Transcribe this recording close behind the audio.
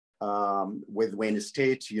with Wayne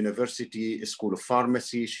State University School of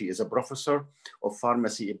Pharmacy. She is a professor of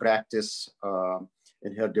pharmacy practice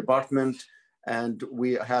in her department. And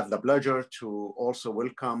we have the pleasure to also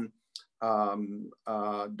welcome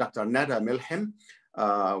Dr. Nada Melhem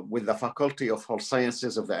with the Faculty of Health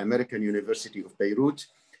Sciences of the American University of Beirut.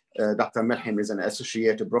 Dr. Melhem is an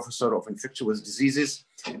associate professor of infectious diseases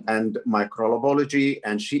and microbiology,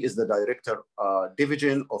 and she is the director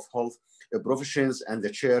division of health professions and the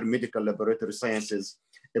chair medical laboratory sciences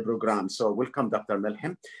program. So welcome, Dr.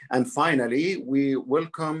 Melhem. And finally, we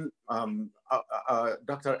welcome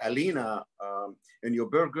Dr. Alina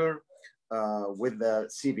Neuberger with the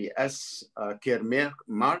CBS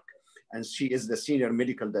Caremark, and she is the senior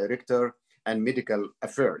medical director and medical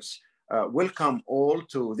affairs. Welcome all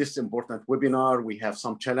to this important webinar. We have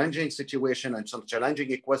some challenging situation and some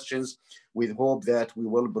challenging questions. We hope that we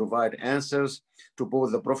will provide answers to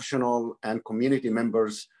both the professional and community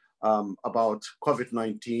members about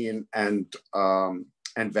COVID-19 and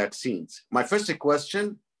vaccines. My first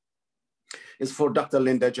question is for Dr.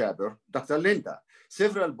 Linda Jaber. Dr. Linda,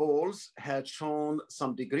 several polls had shown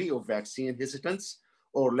some degree of vaccine hesitance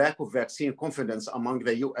or lack of vaccine confidence among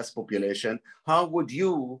the US population. How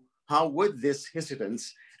would this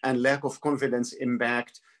hesitance and lack of confidence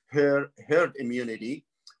impact herd immunity,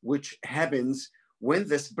 which happens when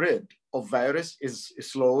the spread of virus is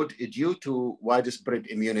slowed due to widespread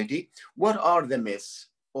immunity? What are the myths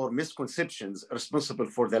or misconceptions responsible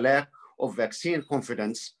for the lack of vaccine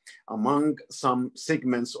confidence among some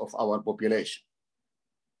segments of our population?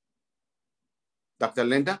 Dr.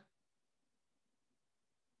 Linda?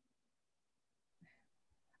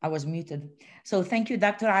 I was muted. So thank you,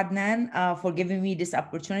 Dr. Adnan, for giving me this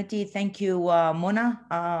opportunity. Thank you, Mona,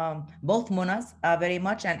 both Monas very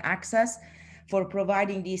much, and Access for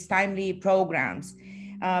providing these timely programs.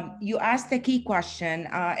 You asked a key question,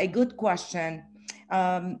 a good question.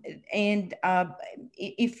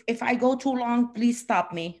 If I go too long, please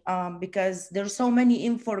stop me because there's so many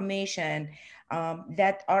information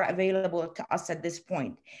that are available to us at this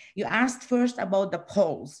point. You asked first about the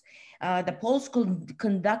polls. The polls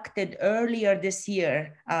conducted earlier this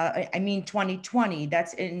year, 2020,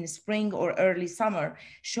 that's in spring or early summer,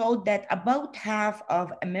 showed that about half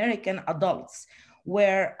of American adults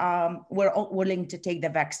were willing to take the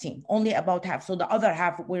vaccine, only about half. So the other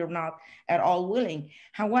half were not at all willing.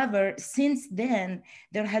 However, since then,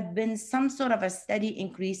 there had been some sort of a steady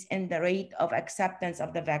increase in the rate of acceptance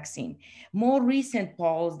of the vaccine. More recent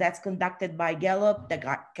polls that's conducted by Gallup, the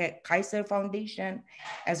Kaiser Foundation,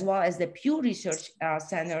 as well as the Pew Research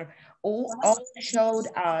Center, all showed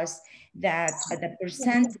us that the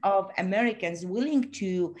percent of Americans willing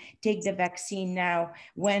to take the vaccine now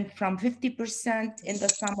went from 50% in the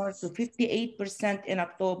summer to 58% in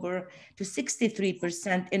October to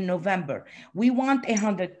 63% in November. We want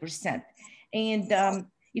 100%. And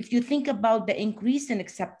if you think about the increase in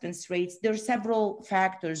acceptance rates, there are several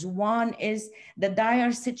factors. One is the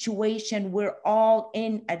dire situation we're all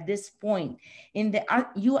in at this point. In the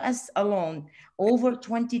US alone, over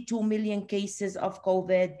 22 million cases of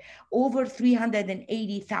COVID, over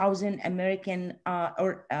 380,000 American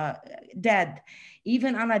dead.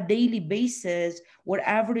 Even on a daily basis, we're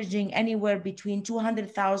averaging anywhere between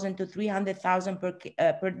 200,000 to 300,000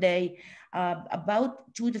 per day.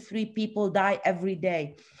 About 2 to 3 people die every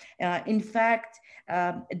day. In fact,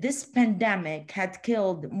 this pandemic had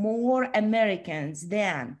killed more Americans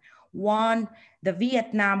than the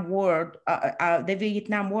Vietnam War,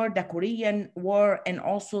 the Korean War, and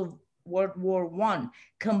also World War I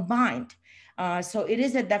combined. So it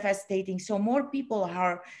is a devastating. So more people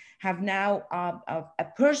have now a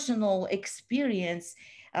personal experience,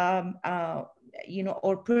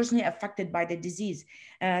 or personally affected by the disease.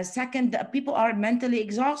 Second, people are mentally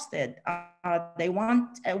exhausted. They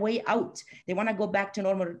want a way out. They want to go back to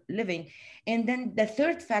normal living. And then the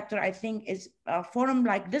third factor, I think, is a forum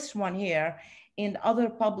like this one here and other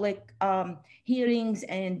public hearings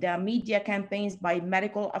and media campaigns by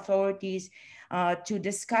medical authorities to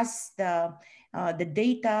discuss the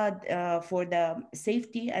data for the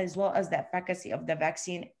safety as well as the efficacy of the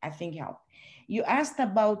vaccine, I think helped. You asked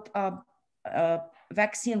about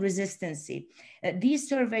vaccine resistancy. These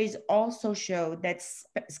surveys also show that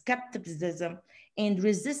skepticism and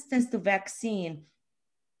resistance to vaccine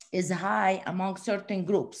is high among certain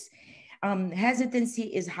groups. Hesitancy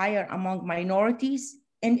is higher among minorities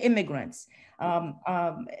and immigrants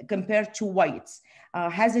compared to whites.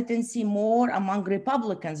 Hesitancy more among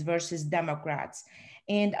Republicans versus Democrats,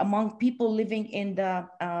 and among people living in the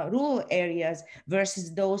rural areas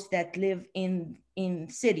versus those that live in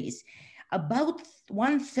cities. About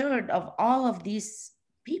 1/3 of all of these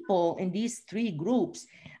people in these three groups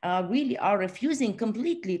really are refusing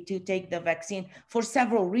completely to take the vaccine for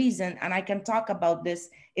several reasons, and I can talk about this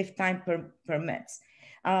if time permits.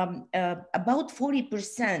 About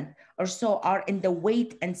 40% or so are in the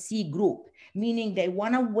wait and see group, meaning they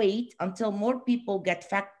want to wait until more people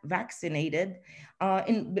get vaccinated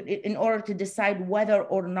in order to decide whether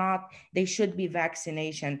or not they should be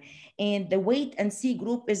vaccination. And the wait and see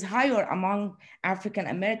group is higher among African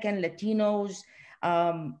American, Latinos,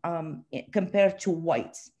 compared to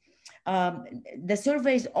whites. The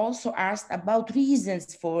surveys also asked about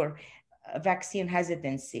reasons for vaccine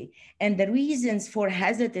hesitancy, and the reasons for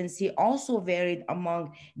hesitancy also varied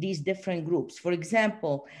among these different groups. For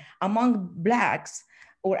example, among Blacks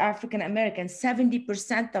or African Americans,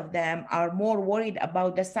 70% of them are more worried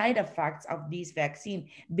about the side effects of these vaccines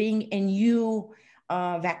being a new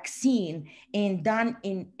vaccine and done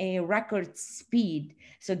in a record speed.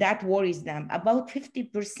 So that worries them. About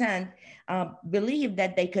 50% believe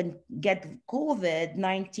that they can get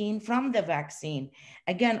COVID-19 from the vaccine.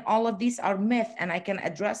 Again, all of these are myths, and I can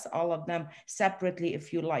address all of them separately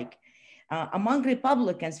if you like. Among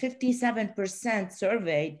Republicans, 57%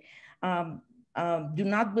 surveyed do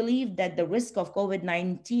not believe that the risk of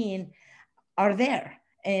COVID-19 are there,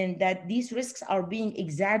 and that these risks are being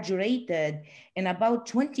exaggerated, and about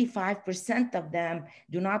 25% of them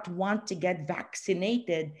do not want to get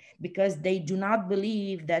vaccinated because they do not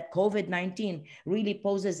believe that COVID-19 really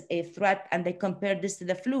poses a threat, and they compare this to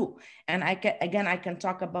the flu. And I can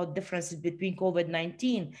talk about differences between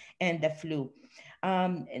COVID-19 and the flu.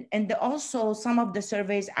 And also some of the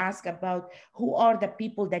surveys ask about who are the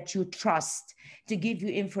people that you trust to give you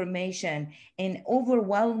information. An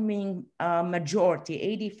overwhelming majority,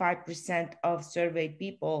 85% of surveyed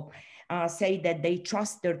people say that they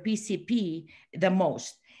trust their PCP the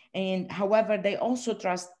most. And however, they also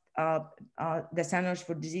trust the Centers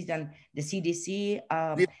for Disease and the CDC.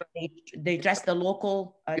 They trust the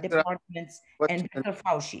local departments and Dr.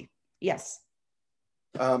 Fauci. Yes.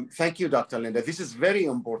 Thank you, Dr. Linda. This is very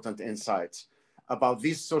important insights about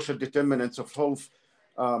these social determinants of health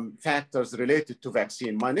factors related to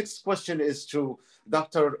vaccine. My next question is to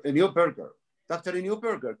Dr. Neuberger. Dr.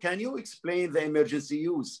 Neuberger, can you explain the emergency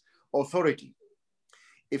use authority?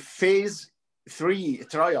 If phase 3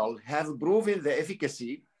 trial have proven the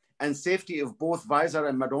efficacy and safety of both Pfizer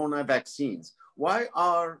and Moderna vaccines, why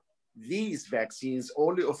are these vaccines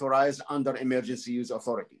only authorized under emergency use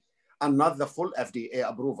authority and not the full FDA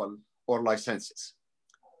approval or licenses?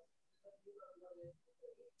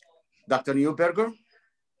 Dr. Neuberger?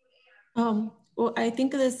 Well, I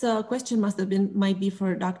think this question might be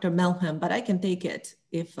for Dr. Melhem, but I can take it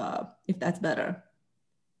if that's better.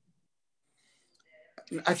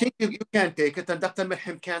 I think you can take it, and Dr.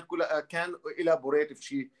 Melhem can elaborate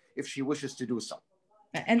if she wishes to do so.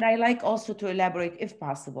 And I like also to elaborate, if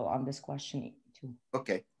possible, on this question too.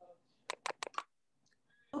 Okay.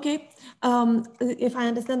 Okay, if I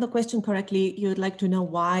understand the question correctly, you would like to know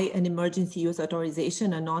why an emergency use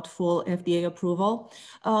authorization and not full FDA approval.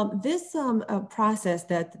 This process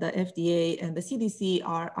that the FDA and the CDC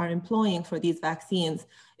are employing for these vaccines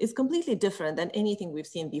is completely different than anything we've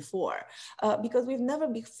seen before, because we've never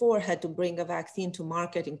before had to bring a vaccine to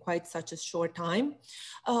market in quite such a short time.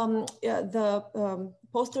 The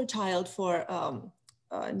poster child for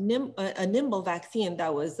a nimble vaccine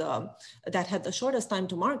that had the shortest time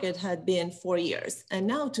to market had been 4 years. And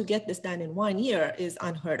now to get this done in 1 year is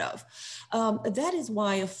unheard of. That is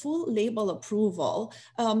why a full label approval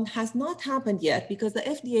has not happened yet, because the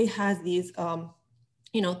FDA has these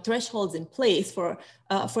thresholds in place for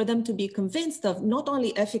them to be convinced of not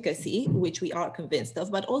only efficacy, which we are convinced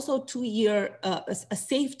of, but also 2-year a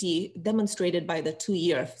safety demonstrated by the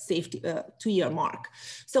 2-year safety 2-year mark.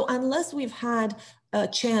 So unless we've had a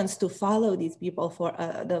chance to follow these people for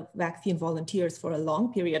the vaccine volunteers for a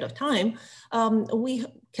long period of time, we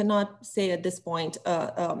cannot say at this point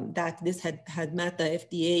that this had met the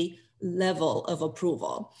FDA level of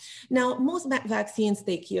approval. Now, most vaccines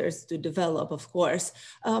take years to develop, of course.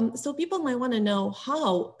 So people might want to know,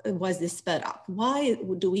 how was this sped up? Why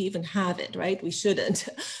do we even have it, right? We shouldn't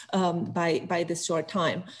by this short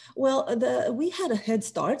time. Well, we had a head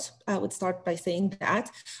start. I would start by saying that.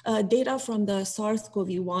 Data from the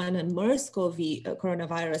SARS-CoV-1 and MERS-CoV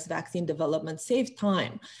coronavirus vaccine development saved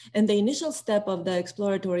time. And the initial step of the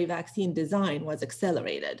exploratory vaccine design was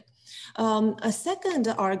accelerated. A second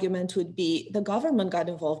argument would be the government got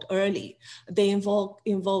involved early. They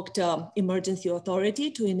invoked emergency authority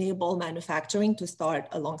to enable manufacturing to start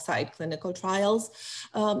alongside clinical trials.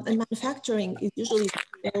 And manufacturing is usually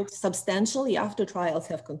built substantially after trials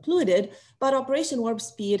have concluded, but Operation Warp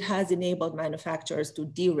Speed has enabled manufacturers to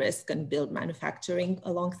de-risk and build manufacturing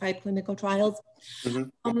alongside clinical trials.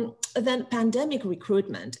 Then pandemic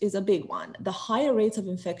recruitment is a big one. The higher rates of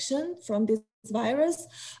infection from this virus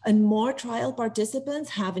and more trial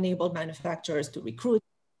participants have enabled manufacturers to recruit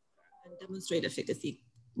and demonstrate efficacy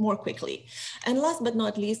more quickly. And last but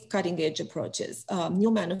not least, cutting edge approaches.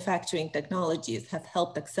 New manufacturing technologies have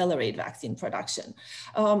helped accelerate vaccine production.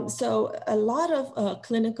 So a lot of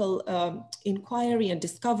clinical inquiry and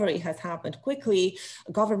discovery has happened quickly.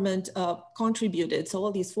 Government contributed. So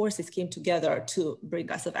all these forces came together to bring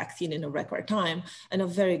us a vaccine in a record time, and a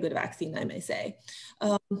very good vaccine, I may say.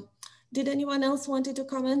 Did anyone else wanted to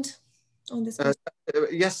comment on this?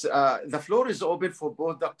 Yes, the floor is open for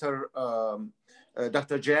both Dr.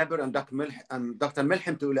 Jaber and Dr.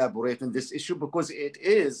 Melhem to elaborate on this issue, because it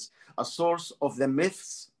is a source of the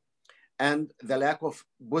myths and the lack of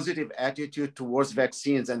positive attitude towards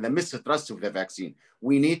vaccines and the mistrust of the vaccine.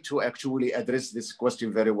 We need to actually address this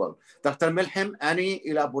question very well. Dr. Melhem, any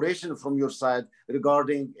elaboration from your side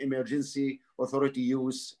regarding emergency authority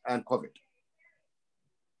use and COVID?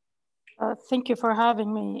 Thank you for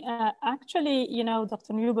having me. Actually, you know,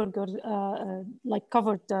 Dr. Neuberger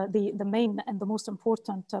covered the main and the most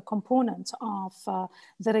important components of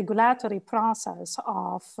the regulatory process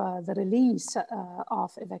of the release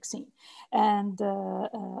of a vaccine. And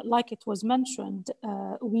like it was mentioned,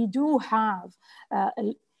 we do have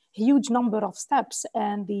a huge number of steps,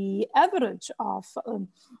 and the average of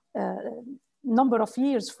number of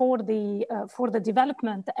years for the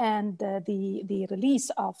development and the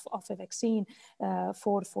release of a vaccine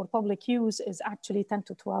for public use is actually 10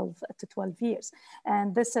 to 12 years,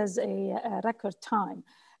 and this is a record time.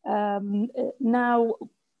 Now,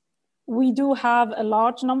 we do have a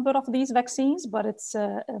large number of these vaccines, but it's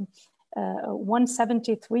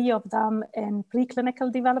 173 of them in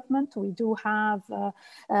preclinical development. We do have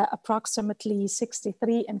approximately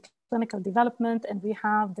 63 in clinical development, and we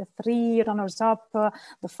have the 3 runners-up, the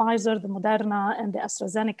Pfizer, the Moderna, and the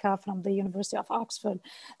AstraZeneca from the University of Oxford.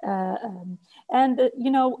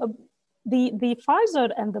 You know, the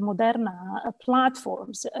Pfizer and the Moderna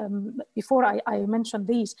platforms, before I mention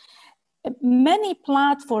these, many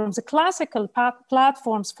platforms, classical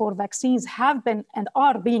platforms for vaccines have been and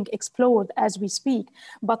are being explored as we speak,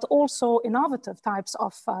 but also innovative types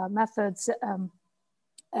of methods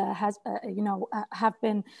have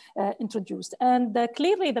been introduced. And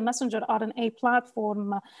clearly the messenger RNA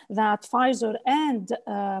platform that Pfizer and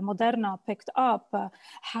Moderna picked up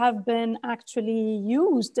have been actually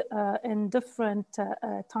used in different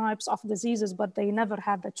types of diseases, but they never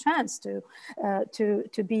had the chance to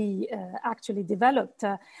be actually developed.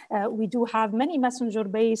 We do have many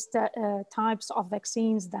messenger-based types of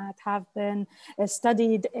vaccines that have been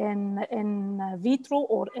studied in vitro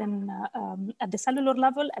or at the cellular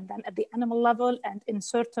level, and then at the animal level, and in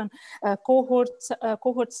certain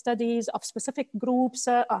cohort studies of specific groups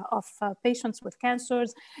of patients with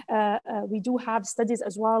cancers. We do have studies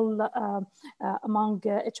as well among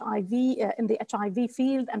HIV, in the HIV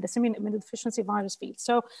field and the simian immunodeficiency virus field.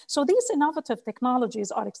 So these innovative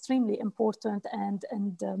technologies are extremely important, and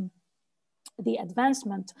the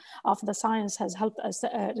advancement of the science has helped us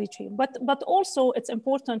reach here. But also it's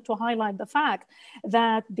important to highlight the fact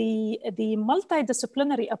that the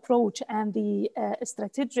multidisciplinary approach and the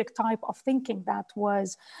strategic type of thinking that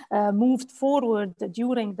was moved forward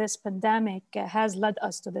during this pandemic has led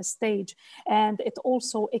us to this stage. And it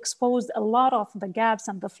also exposed a lot of the gaps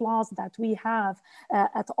and the flaws that we have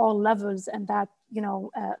at all levels, and that, you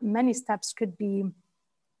know, many steps could be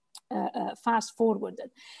fast forwarded.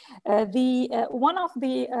 One of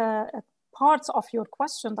the parts of your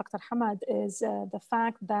question, Dr. Hammad, is the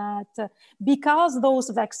fact that because those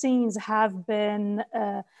vaccines have been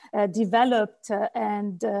developed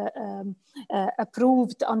and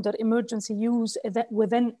approved under emergency use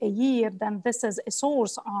within a year, then this is a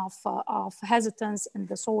source of hesitance and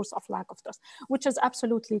the source of lack of trust, which is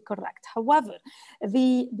absolutely correct. However,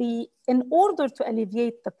 in order to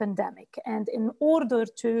alleviate the pandemic, and in order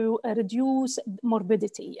to reduce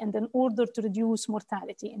morbidity, and in order to reduce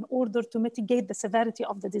mortality, in order to mitigate the severity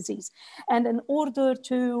of the disease, and in order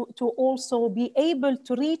to also be able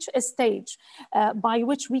to reach a stage by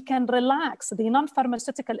which we can relax the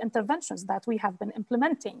non-pharmaceutical interventions that we have been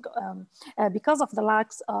implementing because of the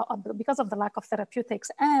lack of therapeutics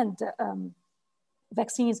and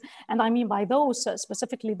vaccines. And I mean by those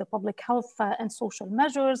specifically the public health and social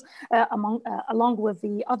measures, along with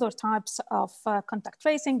the other types of contact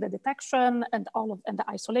tracing, the detection, and the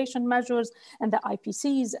isolation measures, and the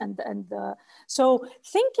IPCs, so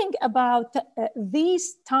thinking about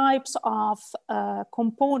these types of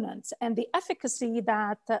components and the efficacy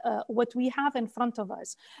that what we have in front of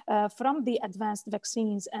us from the advanced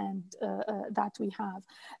vaccines and that we have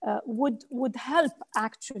would help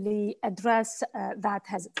actually address that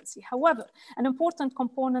hesitancy. However, an important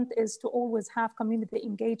component is to always have community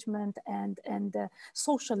engagement and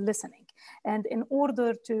social listening. And in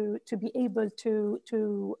order to be able to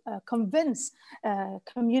convince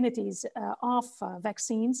communities of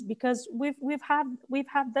vaccines, because we've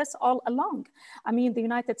had this all along. I mean, the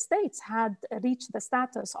United States had reached the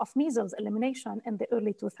status of measles elimination in the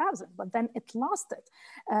early 2000s, but then it lost it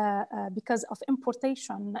because of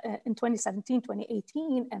importation in 2017,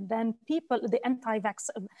 2018, and then the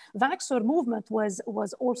anti-vaxxer movement was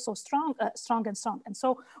also strong. And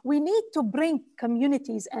so we need to bring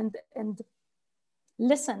communities and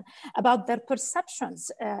listen about their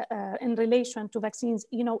perceptions in relation to vaccines,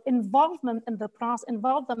 involve them in the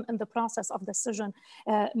process of decision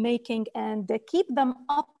making, and keep them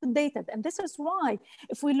updated. And this is why,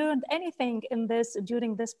 if we learned anything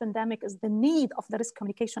during this pandemic, is the need of the risk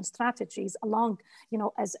communication strategies along,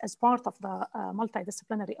 as part of the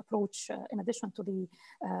multidisciplinary approach, in addition to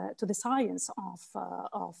the science of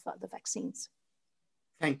the vaccines.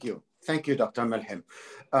 Thank you. Thank you, Dr. Melhem.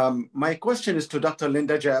 My question is to Dr.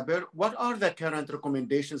 Linda Jaber. What are the current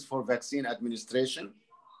recommendations for vaccine administration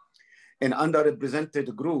in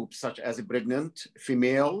underrepresented groups, such as pregnant,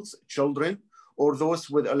 females, children, or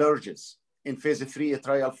those with allergies in phase 3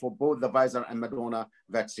 trial for both the Pfizer and Moderna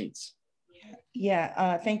vaccines?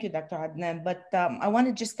 Yeah, thank you, Dr. Adnan. But I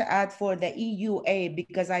wanted just to add for the EUA,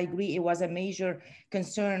 because I agree it was a major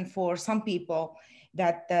concern for some people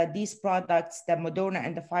that these products, the Moderna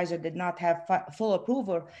and the Pfizer, did not have full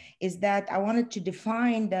approval, is that I wanted to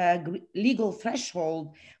define the legal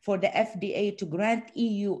threshold for the FDA to grant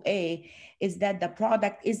EUA, is that the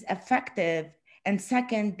product is effective, and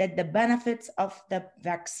second, that the benefits of the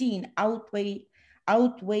vaccine outweighs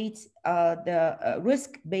the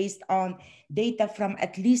risk based on data from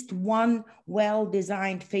at least one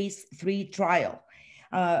well-designed phase 3 trial,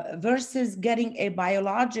 versus getting a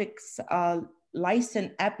biologics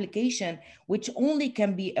license application, which only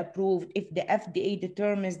can be approved if the FDA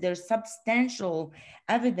determines there's substantial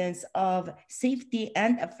evidence of safety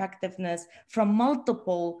and effectiveness from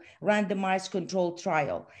multiple randomized controlled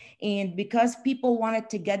trial. And because people wanted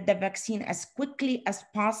to get the vaccine as quickly as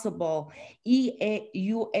possible,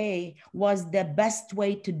 EUA was the best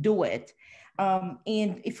way to do it.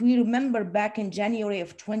 And if we remember back in January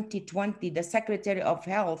of 2020, the Secretary of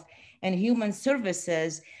Health and Human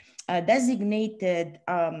Services designated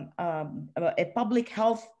a public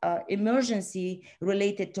health emergency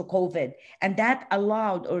related to COVID. And that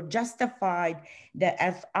allowed or justified the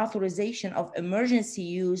authorization of emergency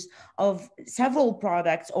use of several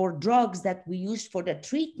products or drugs that we used for the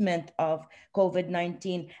treatment of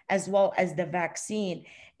COVID-19, as well as the vaccine.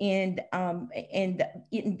 And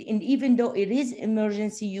even though it is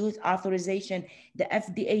emergency use authorization, the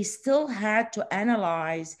FDA still had to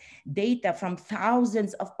analyze data from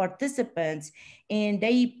thousands of participants, and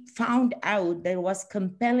they found out there was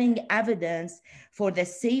compelling evidence for the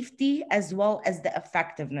safety as well as the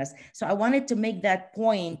effectiveness. So I wanted to make that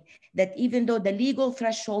point, that even though the legal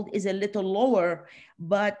threshold is a little lower,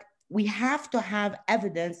 but we have to have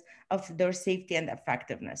evidence of their safety and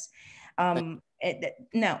effectiveness.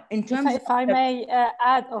 Now, in terms if I may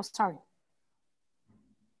add, oh, sorry.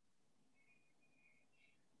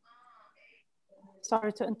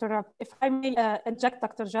 Sorry to interrupt. If I may inject,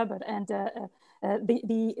 Dr. Jaber, and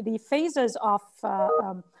the phases of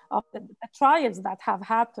the trials that have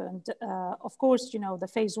happened, of course, the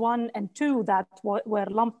phase 1 and 2 that were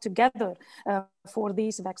lumped together for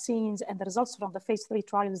these vaccines, and the results from the phase 3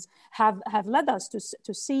 trials have led us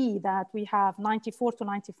to see that we have 94 to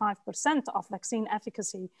 95% of vaccine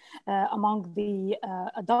efficacy among the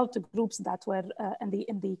adult groups that were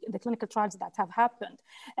in the clinical trials that have happened.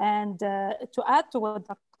 And to add to what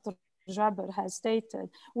Dr. Jaber has stated,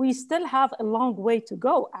 we still have a long way to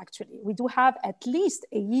go, actually. We do have at least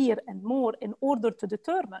a year and more in order to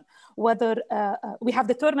determine whether we have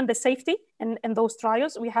determined the safety in those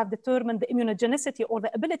trials, we have determined the immunogenicity or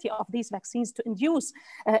the ability of these vaccines to induce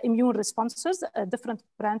immune responses, different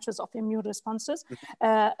branches of immune responses.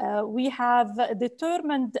 We have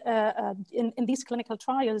determined in these clinical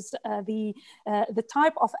trials the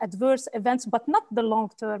type of adverse events, but not the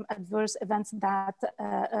long-term adverse events that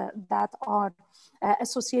are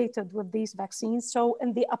associated with these vaccines. So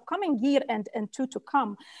in the upcoming year and two to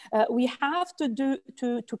come, we have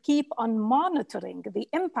to keep on monitoring the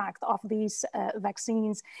impact of these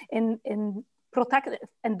vaccines in protect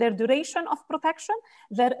and their duration of protection,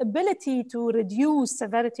 their ability to reduce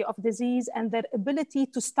severity of disease, and their ability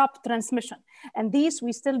to stop transmission. And these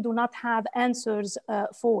we still do not have answers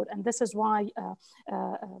for, and this is why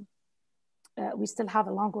we still have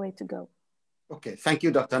a long way to go. Okay, thank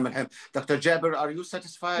you, Dr. Melhem. Dr. Jaber, are you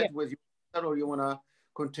satisfied with your answer, or you want to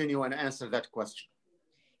continue and answer that question?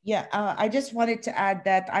 Yeah, I just wanted to add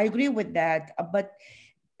that I agree with that, but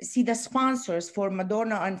see, the sponsors for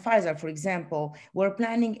Moderna and Pfizer, for example, were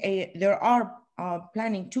planning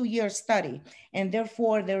planning 2-year study, and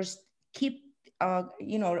therefore there's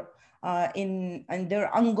in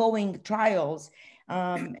their ongoing trials,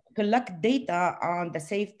 collect data on the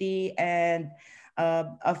safety and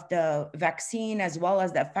of the vaccine, as well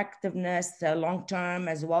as the effectiveness long-term,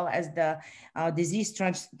 as well as the disease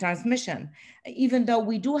transmission. Even though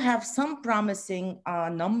we do have some promising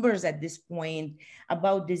numbers at this point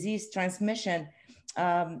about disease transmission,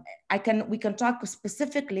 we can talk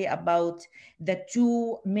specifically about the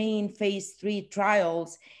 2 main phase 3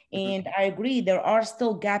 trials. And I agree, there are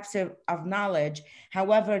still gaps of knowledge.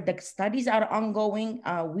 However, the studies are ongoing.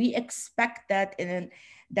 We expect that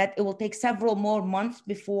that it will take several more months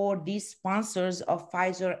before these sponsors of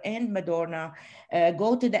Pfizer and Moderna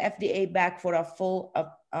go to the FDA back for a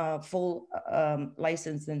full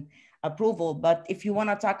license and approval. But if you want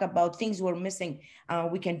to talk about things we're missing,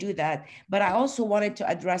 we can do that. But I also wanted to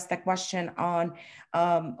address the question on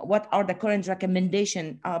what are the current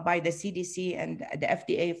recommendations by the CDC and the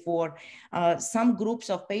FDA for some groups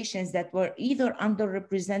of patients that were either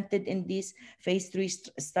underrepresented in these phase 3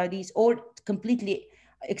 studies or completely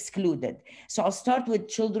excluded. So I'll start with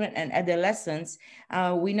children and adolescents.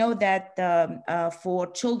 We know that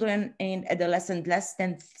for children and adolescents less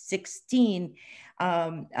than 16,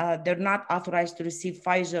 they're not authorized to receive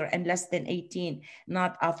Pfizer, and less than 18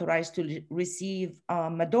 not authorized to receive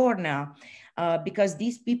Moderna, because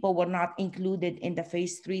these people were not included in the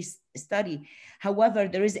phase 3 study. However,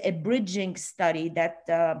 there is a bridging study that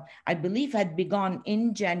I believe had begun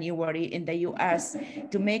in January in the US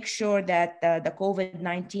to make sure that the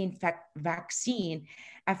COVID-19 vaccine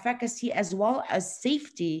efficacy as well as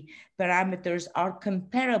safety parameters are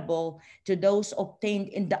comparable to those obtained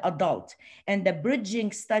in the adult. And the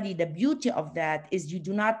bridging study, the beauty of that is you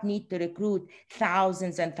do not need to recruit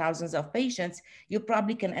thousands and thousands of patients. You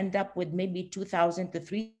probably can end up with maybe 2,000 to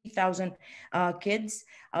 3,000 kids.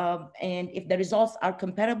 And if the results are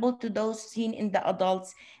comparable to those seen in the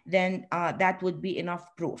adults, then that would be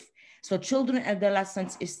enough proof. So children and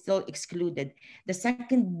adolescents is still excluded. The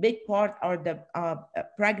second big part are the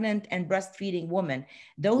pregnant and breastfeeding women.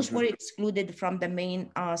 Those were excluded from the main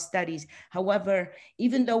studies. However,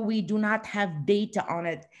 even though we do not have data on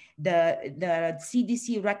it, the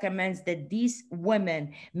CDC recommends that these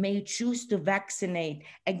women may choose to vaccinate,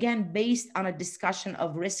 again, based on a discussion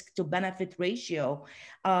of risk to benefit ratio.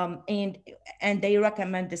 And they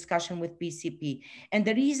recommend discussion with PCP. And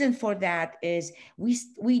the reason for that is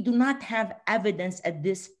we do not have evidence at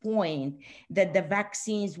this point that the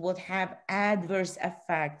vaccines would have adverse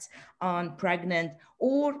effects on pregnant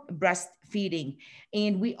or breastfeeding.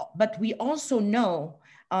 But we also know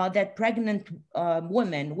that pregnant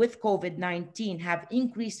women with COVID-19 have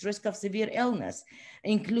increased risk of severe illness,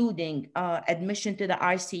 including admission to the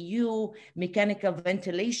ICU, mechanical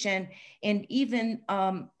ventilation, and even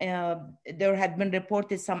there had been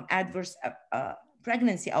reported some adverse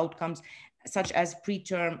pregnancy outcomes, such as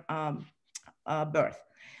preterm birth.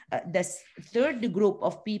 The third group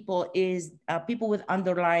of people is people with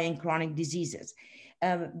underlying chronic diseases.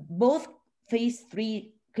 Both phase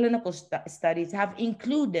 3 clinical studies have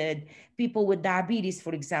included people with diabetes,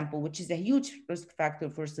 for example, which is a huge risk factor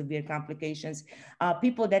for severe complications.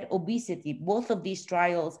 People that obesity, both of these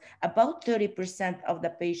trials, about 30% of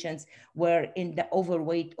the patients were in the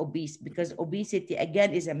overweight obese, because obesity,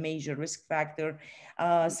 again, is a major risk factor.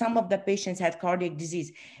 Some of the patients had cardiac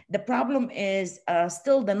disease. The problem is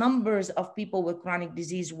still the numbers of people with chronic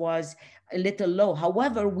disease was a little low.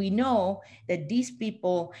 However, we know that these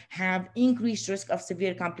people have increased risk of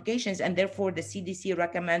severe complications, and therefore the CDC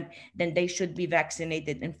recommend then they should be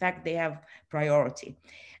vaccinated. In fact, they have priority.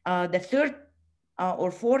 The third or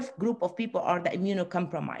fourth group of people are the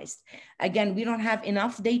immunocompromised. Again, we don't have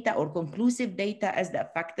enough data or conclusive data as the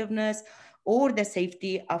effectiveness or the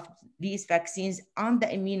safety of these vaccines on the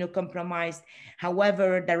immunocompromised.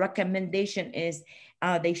 However, the recommendation is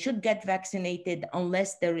They should get vaccinated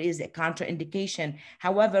unless there is a contraindication.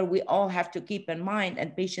 However, we all have to keep in mind,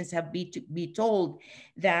 and patients have be told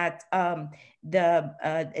that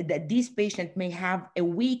that these patients may have a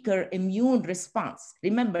weaker immune response.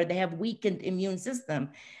 Remember, they have weakened immune system,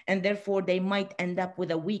 and therefore they might end up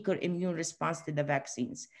with a weaker immune response to the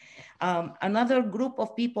vaccines. Another group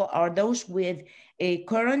of people are those with a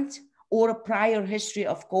current or a prior history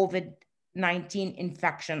of COVID-19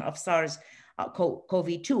 infection of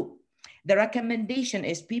SARS-CoV-2. The recommendation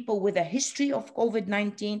is people with a history of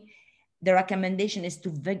COVID-19, the recommendation is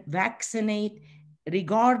to vaccinate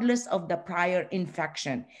regardless of the prior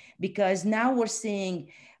infection, because now we're seeing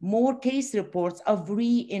more case reports of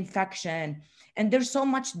reinfection. And there's so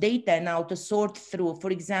much data now to sort through.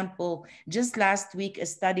 For example, just last week, a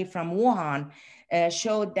study from Wuhan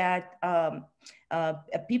showed that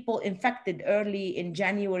people infected early in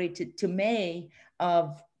January to May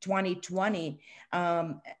of 2020,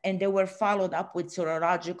 and they were followed up with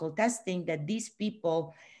serological testing, that these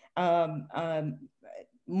people,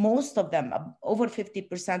 most of them, over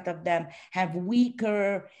 50% of them, have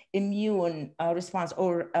weaker immune response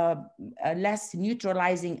or less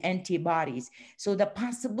neutralizing antibodies. So the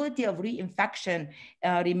possibility of reinfection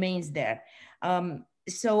remains there.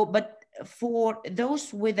 But for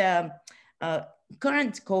those with a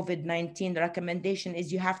current COVID-19, the recommendation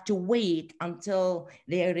is you have to wait until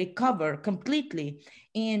they recover completely.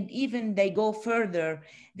 And even they go further,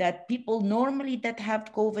 that people normally that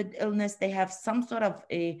have COVID illness, they have some sort of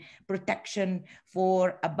a protection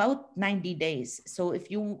for about 90 days. So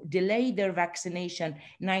if you delay their vaccination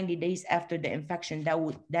 90 days after the infection,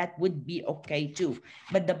 that would be okay too.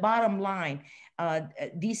 But the bottom line,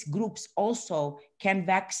 these groups also can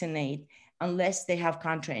vaccinate unless they have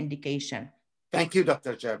contraindication. Thank you,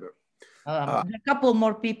 Dr. Jaber. A couple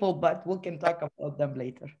more people, but we can talk about them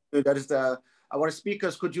later. That is our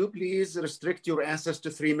speakers. Could you please restrict your answers to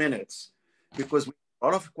 3 minutes? Because we have a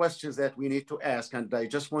lot of questions that we need to ask, and I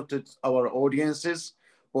just wanted our audiences,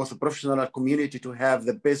 both the professional and community, to have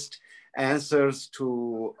the best answers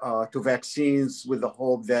to vaccines, with the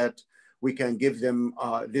hope that we can give them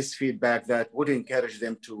this feedback that would encourage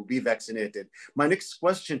them to be vaccinated. My next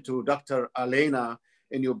question to Dr. Alina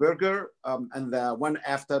Neuberger, and the one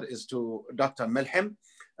after is to Dr. Melhem.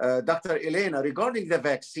 Dr. Alina, regarding the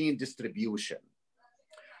vaccine distribution,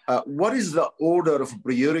 what is the order of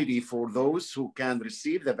priority for those who can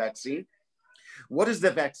receive the vaccine? What is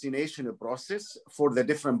the vaccination process for the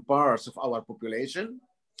different parts of our population,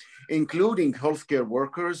 including healthcare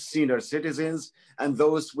workers, senior citizens, and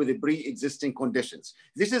those with pre-existing conditions?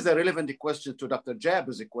 This is a relevant question to Dr.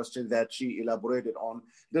 Jaber's question that she elaborated on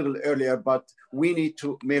a little earlier, but we need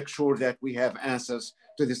to make sure that we have answers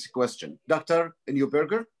to this question. Dr.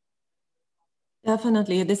 Neuberger?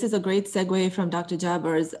 Definitely. This is a great segue from Dr.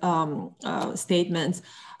 Jaber's statements.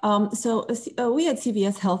 We at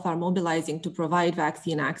CVS Health are mobilizing to provide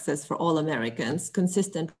vaccine access for all Americans,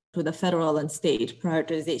 consistent with the federal and state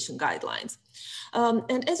prioritization guidelines.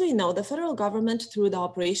 And as we know, the federal government, through the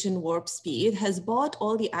Operation Warp Speed, has bought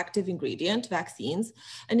all the active ingredient vaccines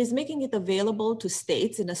and is making it available to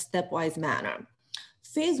states in a stepwise manner.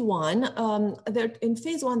 Phase one, in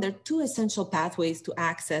phase one, there are two essential pathways to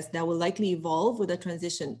access that will likely evolve with the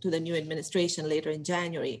transition to the new administration later in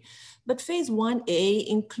January. But phase 1A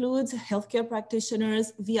includes healthcare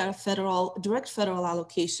practitioners via direct federal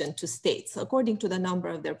allocation to states according to the number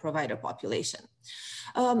of their provider population.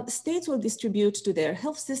 States will distribute to their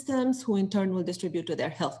health systems, who in turn will distribute to their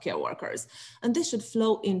healthcare workers. And this should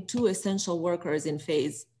flow in two essential workers in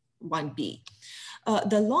phase 1B.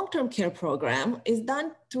 The long-term care program is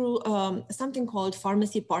done through something called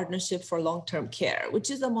Pharmacy Partnership for Long-Term Care,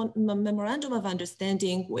 which is a memorandum of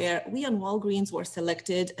understanding where we and Walgreens were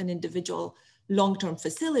selected, and individual long-term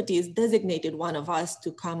facilities designated one of us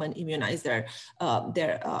to come and immunize their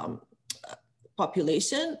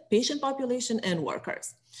population, patient population, and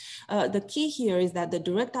workers. The key here is that the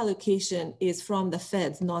direct allocation is from the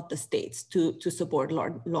feds, not the states, to support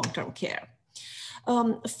long-term care.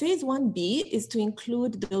 Phase 1B is to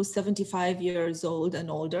include those 75 years old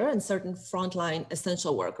and older and certain frontline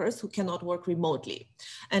essential workers who cannot work remotely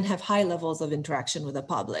and have high levels of interaction with the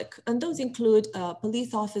public. And those include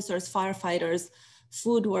police officers, firefighters,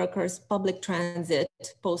 food workers, public transit,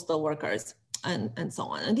 postal workers, and so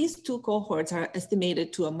on. And these two cohorts are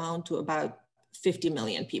estimated to amount to about 50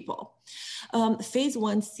 million people. Phase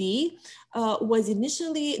 1C was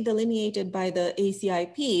initially delineated by the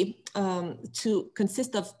ACIP to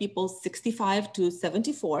consist of people 65 to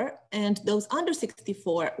 74 and those under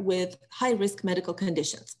 64 with high-risk medical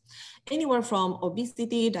conditions, anywhere from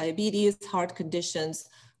obesity, diabetes, heart conditions,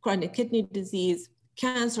 chronic kidney disease,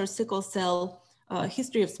 cancer, sickle cell,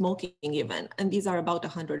 history of smoking even, and these are about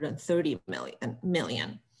 130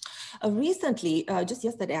 million. Recently, just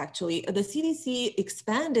yesterday actually, the CDC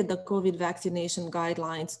expanded the COVID vaccination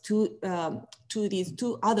guidelines to these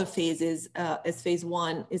two other phases as phase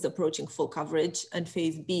 1 is approaching full coverage and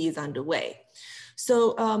phase B is underway.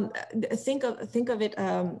 So think of it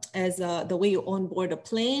as the way you onboard a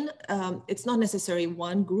plane. It's not necessary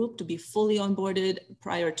one group to be fully onboarded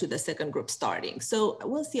prior to the second group starting. So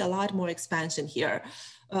we'll see a lot more expansion here,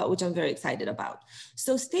 which I'm very excited about.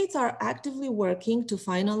 So states are actively working to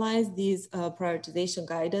finalize these prioritization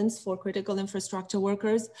guidance for critical infrastructure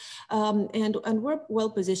workers, and we're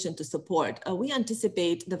well positioned to support. We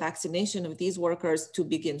anticipate the vaccination of these workers to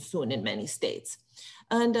begin soon in many states.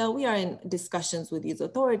 And we are in discussions with these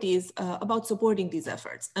authorities about supporting these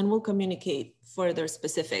efforts, and we'll communicate further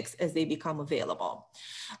specifics as they become available.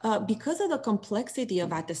 Because of the complexity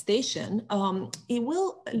of attestation,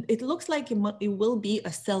 it looks like it will be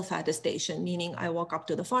a self-attestation, meaning I walk up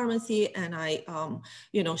to the pharmacy and I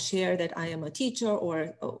share that I am a teacher or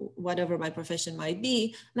whatever my profession might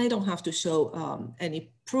be, and I don't have to show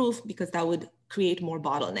any proof because that would create more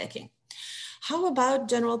bottlenecking. How about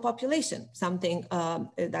general population? Something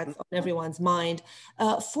that's on everyone's mind.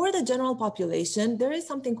 For the general population, there is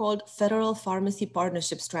something called Federal Pharmacy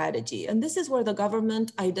Partnership Strategy. And this is where the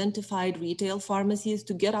government identified retail pharmacies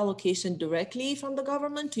to get allocation directly from the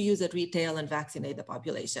government to use at retail and vaccinate the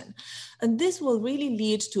population. And this will really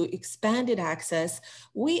lead to expanded access.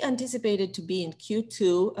 We anticipate it to be in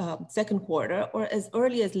Q2, second quarter, or as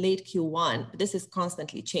early as late Q1. This is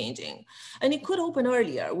constantly changing. And it could open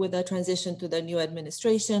earlier with a transition to the new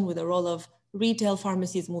administration, with the role of retail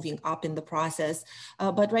pharmacies moving up in the process.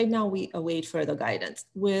 But right now we await further guidance.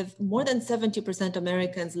 With more than 70%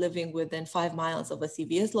 Americans living within 5 miles of a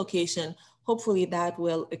CVS location, hopefully that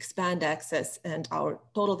will expand access and our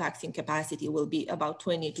total vaccine capacity will be about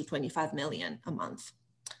 20 to 25 million a month.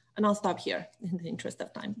 And I'll stop here in the interest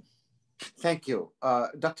of time. Thank you.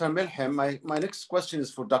 Dr. Melhem, my next question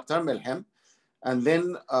is for Dr. Melhem. And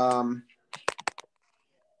then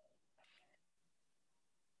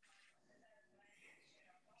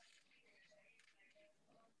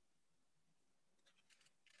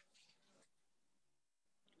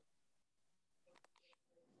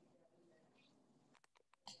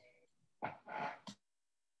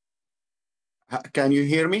can you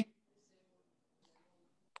hear me?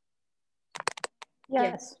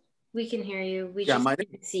 Yes, we can hear you. We just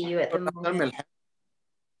can't see you at the moment.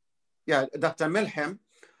 Yeah, Dr. Melhem,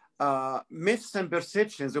 myths and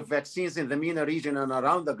perceptions of vaccines in the MENA region and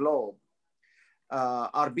around the globe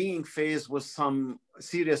are being faced with some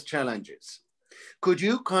serious challenges. Could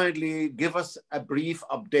you kindly give us a brief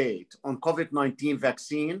update on COVID-19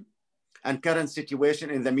 vaccine and current situation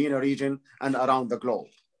in the MENA region and around the globe?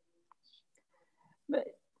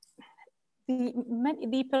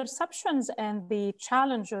 The perceptions and the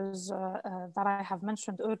challenges that I have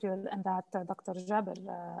mentioned earlier and that Dr. Jabir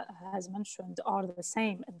has mentioned are the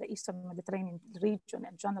same in the Eastern Mediterranean region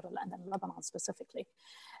in general and in Lebanon specifically.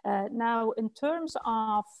 Now, in terms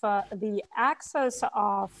of the access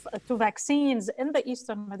to vaccines in the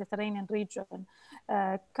Eastern Mediterranean region,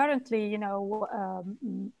 currently,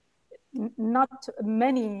 not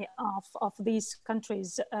many of these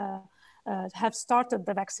countries have started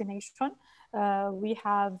the vaccination. We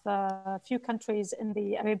have a few countries in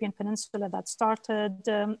the Arabian Peninsula that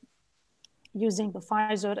started using the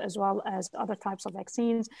Pfizer as well as other types of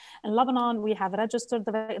vaccines. In Lebanon, we have registered,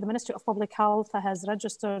 the Ministry of Public Health has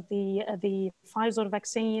registered the Pfizer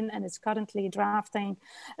vaccine and is currently drafting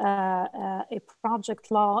a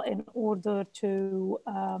project law in order to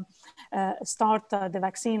start the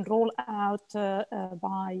vaccine rollout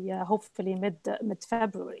by hopefully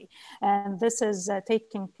mid-February. And this is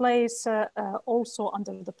taking place also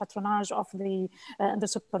under the patronage of the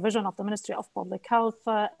supervision of the Ministry of Public Health,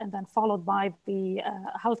 and then followed by the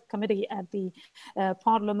Health Committee at the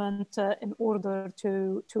Parliament in order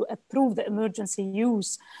to approve the emergency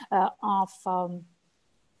use of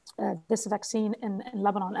this vaccine in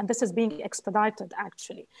Lebanon, and this is being expedited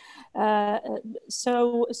actually.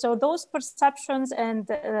 So those perceptions and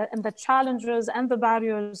the challenges and the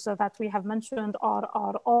barriers that we have mentioned are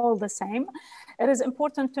all the same. It is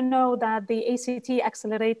important to know that the ACT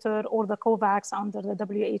accelerator or the COVAX under the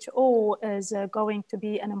WHO is going to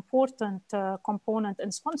be an important component in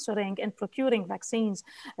sponsoring and procuring vaccines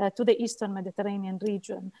to the Eastern Mediterranean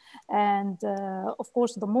region. And of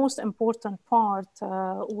course, the most important part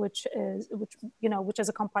which is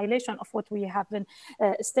a compilation of what we have been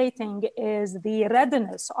stating, is the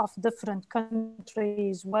readiness of different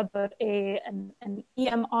countries, whether an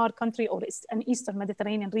EMR country or an Eastern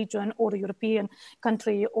Mediterranean region or a European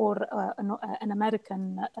country or an American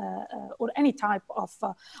or any type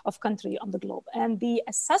of country on the globe. And the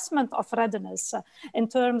assessment of readiness in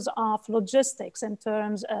terms of logistics, in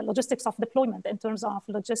terms logistics of deployment, in terms of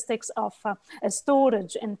logistics of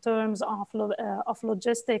storage, in terms of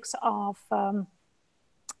logistics of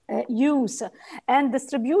use and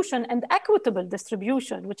distribution and equitable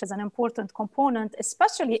distribution, which is an important component,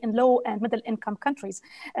 especially in low and middle income countries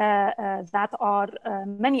that are,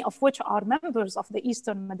 many of which are members of the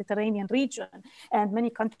Eastern Mediterranean region. And many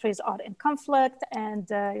countries are in conflict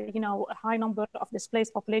and, a high number of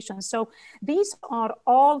displaced populations. So these are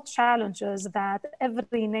all challenges that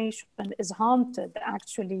every nation is haunted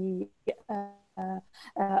actually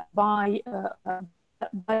by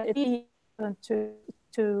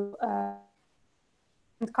to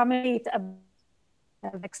accommodate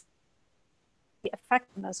the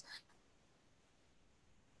effectiveness.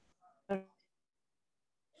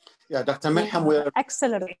 Yeah, Dr. Melhem,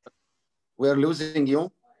 we're losing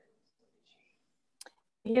you.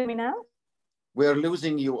 You hear me now? We're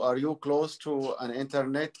losing you. Are you close to an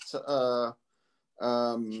internet,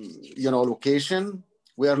 location?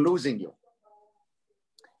 We are losing you.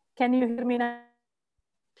 Can you hear me now?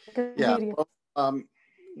 Yeah.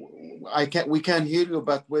 We can hear you,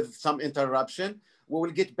 but with some interruption. We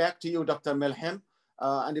will get back to you, Dr. Melhem,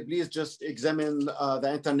 and please just examine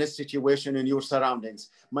the internet situation in your surroundings.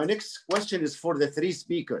 My next question is for the three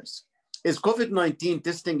speakers. Is COVID-19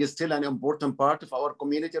 testing still an important part of our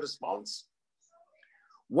community response?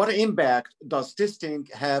 What impact does testing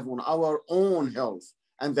have on our own health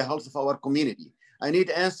and the health of our community? I need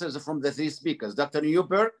answers from the three speakers. Dr.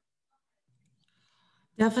 Neuberger?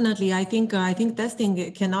 Definitely. I think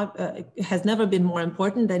testing has never been more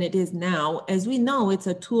important than it is now. As we know, it's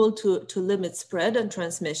a tool to limit spread and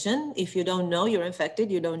transmission. If you don't know you're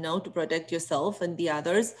infected, you don't know to protect yourself and the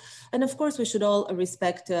others. And of course, we should all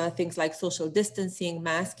respect things like social distancing,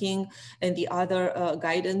 masking, and the other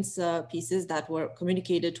guidance pieces that were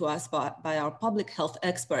communicated to us by our public health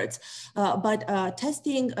experts. But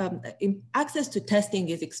testing, access to testing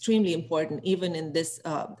is extremely important, even in this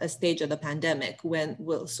stage of the pandemic, when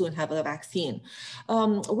we'll soon have a vaccine.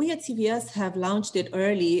 We at CVS have launched it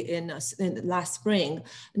early in last spring.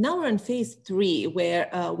 Now we're in phase 3, where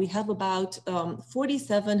we have about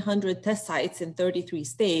 4,700 test sites in 33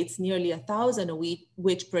 states, nearly 1,000 a week,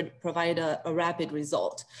 which provide a rapid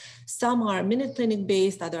result. Some are minute clinic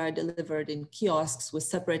based, others are delivered in kiosks with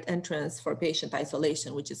separate entrance for patient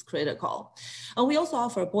isolation, which is critical. And we also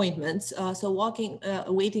offer appointments. So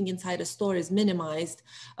waiting inside a store is minimized.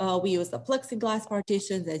 We use the plexiglass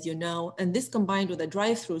partitions, as you know, and this combined with a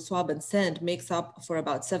drive-through swab and send makes up for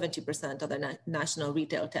about 70% of the national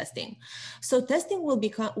retail testing. So testing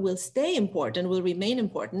will stay important, will remain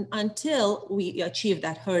important until we achieve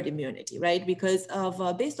that herd immunity, right? Because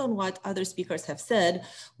based on what other speakers have said,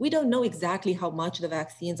 we don't know exactly how much the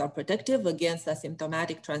vaccines are protective against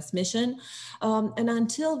asymptomatic transmission. And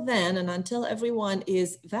until then, and until everyone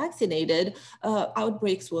is vaccinated,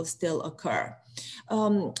 outbreaks will still occur.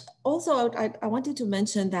 Also, I wanted to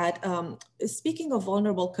mention that speaking of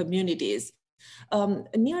vulnerable communities,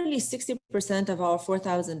 nearly 60% of our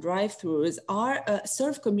 4,000 drive-thrus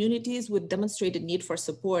serve communities with demonstrated need for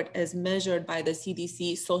support as measured by the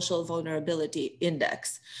CDC Social Vulnerability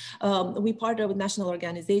Index. We partner with national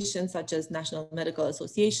organizations such as National Medical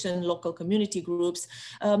Association, local community groups,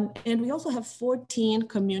 and we also have 14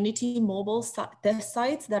 community mobile test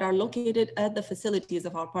sites that are located at the facilities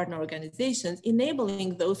of our partner organizations,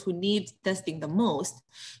 enabling those who need testing the most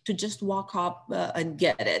to just walk up and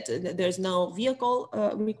get it. There's no vehicle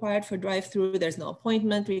required for drive-through. There's no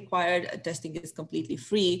appointment required. Testing is completely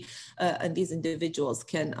free, and these individuals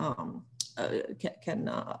can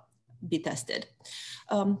be tested.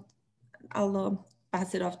 I'll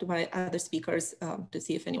pass it off to my other speakers to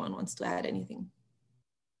see if anyone wants to add anything.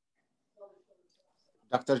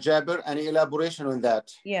 Dr. Jaber, any elaboration on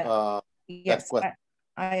that? Yeah. Yes.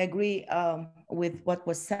 I agree with what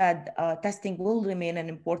was said. Testing will remain an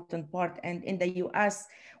important part. And in the US,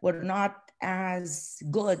 we're not as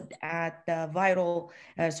good at viral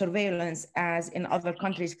surveillance as in other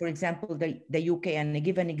countries, for example, the UK. And to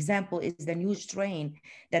give an example is the new strain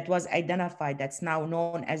that was identified, that's now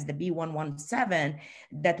known as the B117,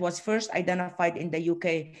 that was first identified in the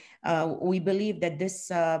UK. We believe that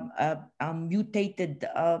this mutated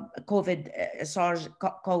COVID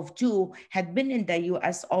SARS-CoV-2 had been in the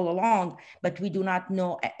US all along, but we do not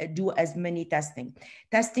do as many testing.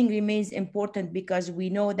 Testing remains important because we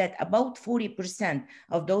know that about 40%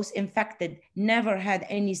 of those infected never had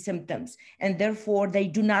any symptoms, and therefore they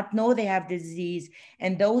do not know they have the disease.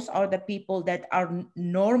 And those are the people that are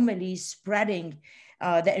normally spreading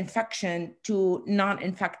the infection to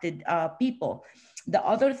non-infected people. The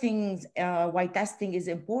other things why testing is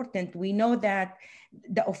important, we know that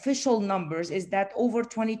the official numbers is that over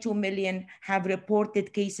 22 million have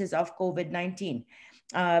reported cases of COVID-19.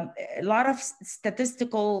 A lot of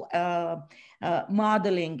statistical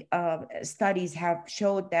modeling studies have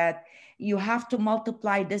showed that you have to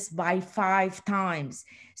multiply this by 5 times.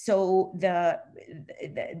 So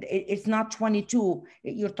it's not 22,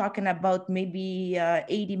 you're talking about maybe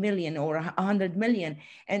 80 million or 100 million.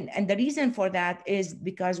 And the reason for that is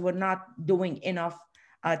because we're not doing enough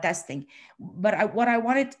testing. But what I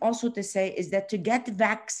wanted also to say is that to get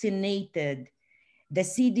vaccinated, the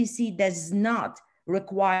CDC does not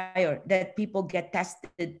require that people get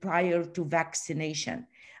tested prior to vaccination.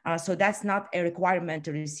 So that's not a requirement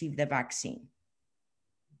to receive the vaccine.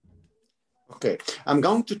 Okay, I'm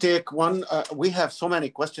going to take one, we have so many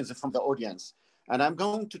questions from the audience, and I'm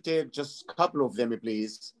going to take just a couple of them,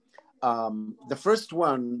 please. The first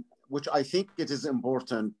one, which I think it is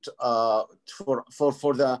important for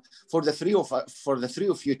the three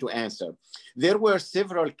of you to answer. There were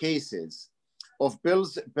several cases of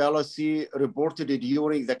Bell's palsy reported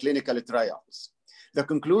during the clinical trials. The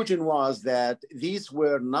conclusion was that these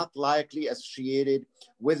were not likely associated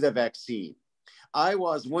with the vaccine. I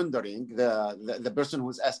was wondering, the person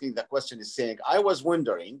who's asking the question is saying, I was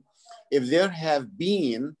wondering if there have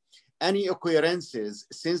been any occurrences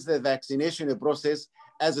since the vaccination process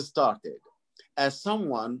has started. As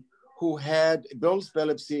someone who had Bell's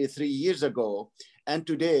palsy 3 years ago and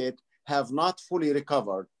to date have not fully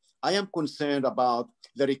recovered, I am concerned about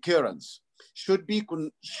the recurrence. Should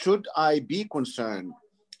I be concerned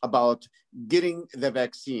about getting the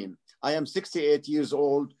vaccine? I am 68 years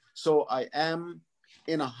old, so I am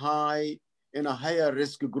in a higher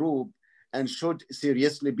risk group and should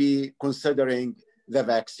seriously be considering the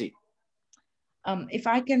vaccine. If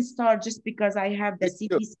I can start, just because I have the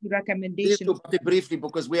CDC recommendation. Briefly,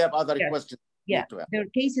 because we have other questions. Yeah, there are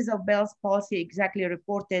cases of Bell's palsy exactly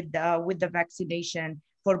reported with the vaccination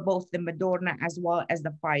for both the Moderna as well as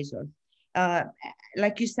the Pfizer.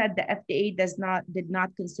 Like you said, the FDA did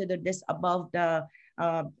not consider this above the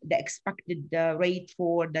expected rate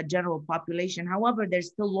for the general population. However, they're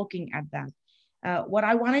still looking at that. What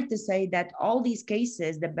I wanted to say that all these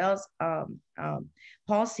cases, the Bell's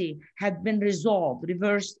palsy had been resolved,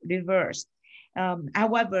 reversed.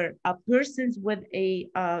 However, persons with a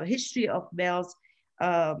history of Bell's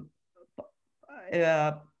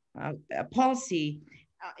palsy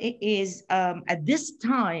is at this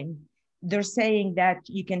time, they're saying that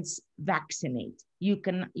you can vaccinate. You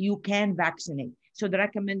can vaccinate. So the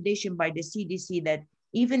recommendation by the CDC that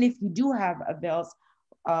even if you do have a Bell's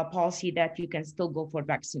palsy, that you can still go for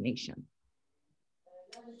vaccination.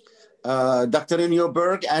 Dr.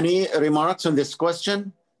 Neuberger, any remarks on this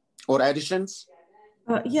question or additions?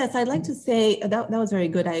 Yes, I'd like to say that was very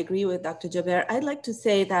good. I agree with Dr. Jaber. I'd like to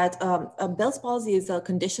say that Bell's palsy is a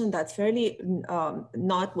condition that's fairly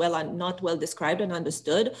not well described and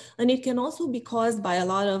understood, and it can also be caused by a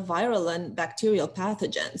lot of viral and bacterial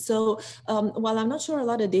pathogens. So while I'm not sure a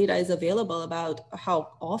lot of data is available about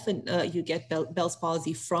how often you get Bell's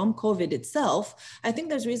palsy from COVID itself, I think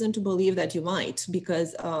there's reason to believe that you might,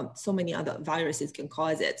 because so many other viruses can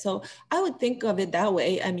cause it. So I would think of it that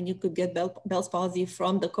way. I mean, you could get Bell's palsy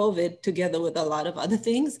from the COVID together with a lot of other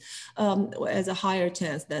things as a higher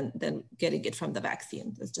chance than getting it from the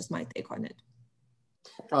vaccine. That's just my take on it.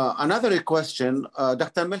 Another question,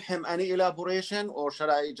 Dr. Melhem, any elaboration, or should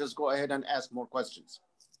I just go ahead and ask more questions?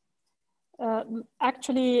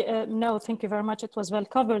 Actually, no, thank you very much. It was well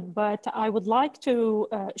covered, but I would like to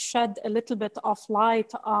shed a little bit of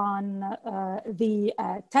light on the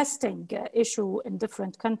testing issue in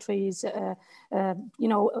different countries,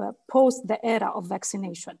 post the era of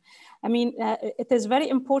vaccination. I mean, it is very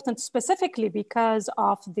important specifically because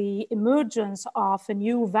of the emergence of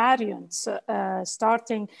new variants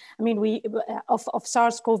starting, I mean, of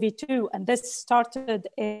SARS-CoV-2, and this started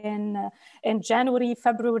in January,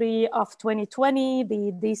 February of 2020,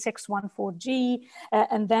 the D614G,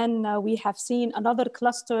 and then we have seen another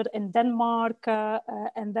cluster in Denmark,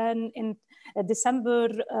 and then in December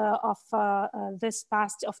of this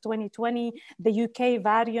past of 2020, the UK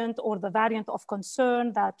variant, or the variant of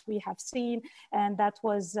concern that we have seen, and that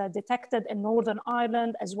was detected in Northern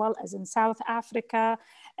Ireland as well as in South Africa.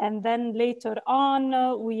 And then later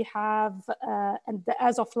on, we have, and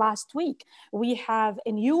as of last week, we have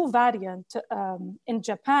a new variant in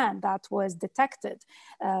Japan that was detected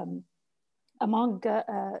among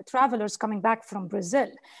travelers coming back from Brazil.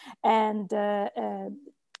 And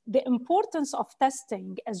the importance of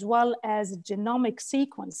testing as well as genomic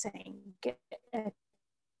sequencing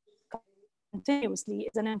continuously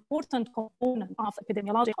is an important component of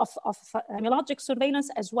epidemiologic surveillance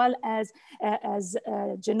as well as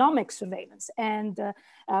genomic surveillance. And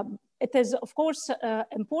it is, of course,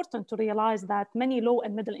 important to realize that many low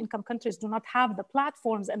and middle income countries do not have the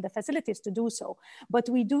platforms and the facilities to do so. But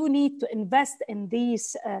we do need to invest in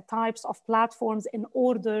these types of platforms in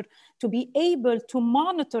order to be able to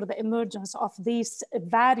monitor the emergence of these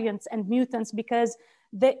variants and mutants, because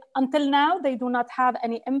until now, they do not have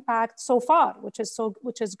any impact so far, which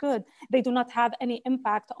is good. They do not have any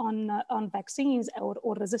impact on vaccines or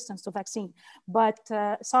resistance to vaccine. But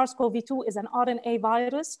SARS-CoV-2 is an RNA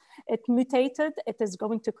virus. It mutated. It is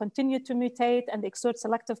going to continue to mutate and exert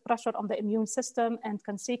selective pressure on the immune system. And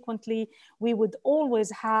consequently, we would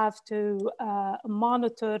always have to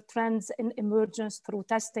monitor trends in emergence through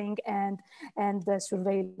testing and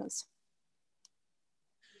surveillance.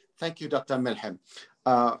 Thank you, Dr. Melhem.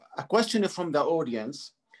 A question from the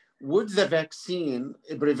audience: would the vaccine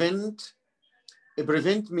prevent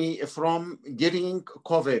me from getting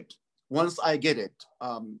COVID once I get it?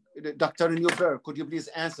 Dr. Neuberger, could you please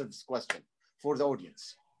answer this question for the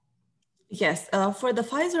audience? Yes, for the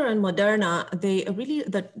Pfizer and Moderna, they really,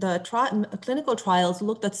 the clinical trials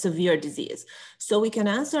looked at severe disease. So we can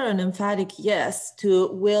answer an emphatic yes to,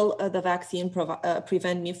 will the vaccine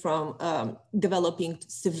prevent me from developing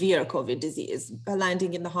severe COVID disease,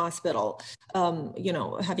 landing in the hospital,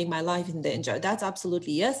 having my life in danger? That's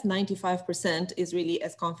absolutely yes. 95% is really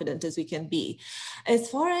as confident as we can be. As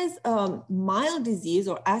far as mild disease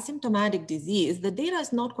or asymptomatic disease, the data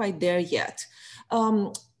is not quite there yet.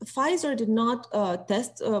 Pfizer did not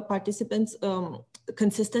test participants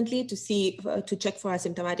consistently to check for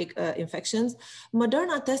asymptomatic infections.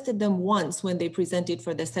 Moderna tested them once when they presented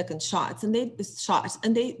for their second shots, and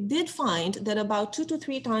they did find that about 2 to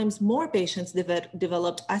 3 times more patients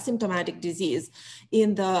developed asymptomatic disease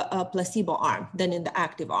in the placebo arm than in the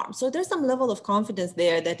active arm. So there's some level of confidence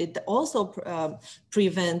there that it also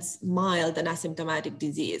prevents mild and asymptomatic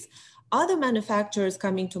disease. Other manufacturers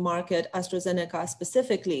coming to market, AstraZeneca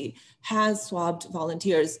specifically, has swabbed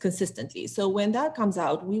volunteers consistently. So when that comes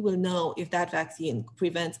out, we will know if that vaccine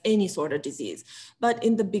prevents any sort of disease. But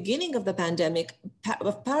in the beginning of the pandemic,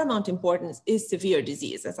 of paramount importance is severe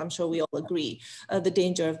disease, as I'm sure we all agree, the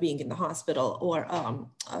danger of being in the hospital or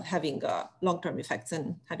having long-term effects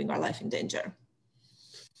and having our life in danger.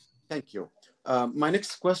 Thank you. My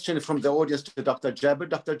next question from the audience to Dr. Jaber.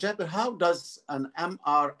 Dr. Jaber, how does an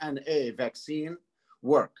mRNA vaccine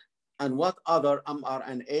work? And what other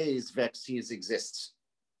mRNA vaccines exist?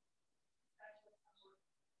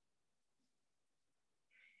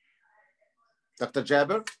 Dr.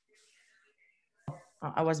 Jaber?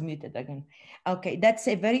 I was muted again. Okay, that's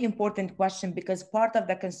a very important question, because part of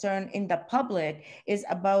the concern in the public is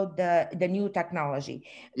about the new technology.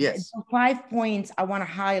 Yes. 5 points I want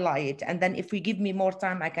to highlight, and then if we give me more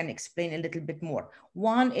time, I can explain a little bit more.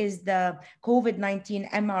 One is the COVID-19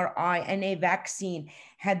 mRNA vaccine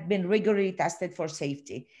had been rigorously tested for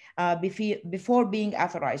safety before being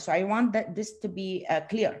authorized. So I want this to be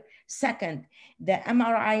clear. Second, the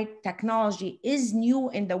mRNA technology is new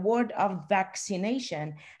in the world of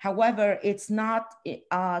vaccination. However, it's not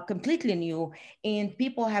completely new, and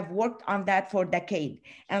people have worked on that for decades.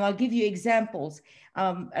 And I'll give you examples,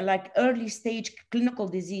 like early stage clinical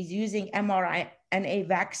disease using mRNA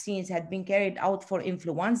vaccines had been carried out for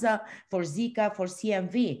influenza, for Zika, for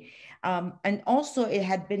CMV. And also it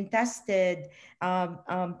had been tested in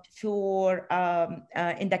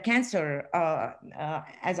the cancer,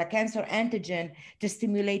 as a cancer antigen to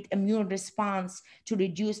stimulate immune response to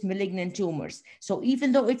reduce malignant tumors. So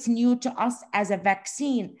even though it's new to us as a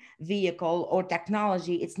vaccine vehicle or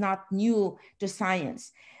technology, it's not new to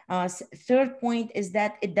science. Third point is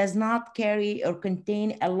that it does not carry or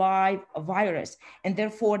contain a live virus, and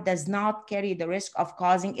therefore does not carry the risk of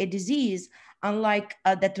causing a disease, unlike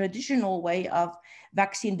the traditional way of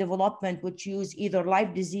vaccine development, which use either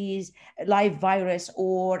live disease, live virus,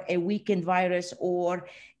 or a weakened virus, or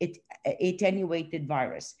attenuated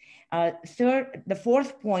virus. The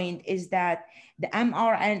fourth point is that the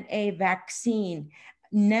mRNA vaccine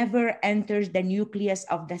never enters the nucleus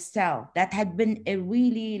of the cell. That had been a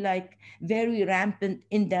really very rampant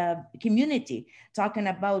in the community, talking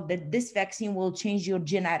about that this vaccine will change your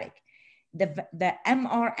genetic. The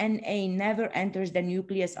mRNA never enters the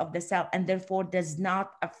nucleus of the cell and therefore does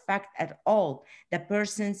not affect at all the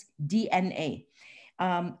person's DNA.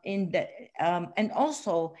 And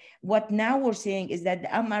also what now we're seeing is that the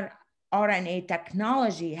mRNA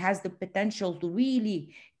technology has the potential to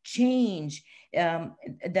really change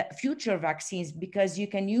the future vaccines, because you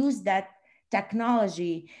can use that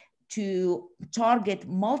technology to target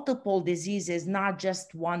multiple diseases, not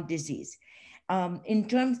just one disease. In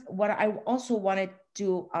terms, what I also wanted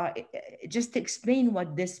to just explain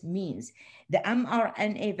what this means. The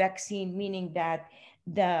mRNA vaccine, meaning that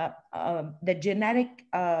the genetic,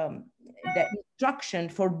 the instruction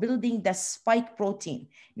for building the spike protein.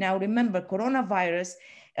 Now remember, coronavirus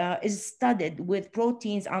is studied with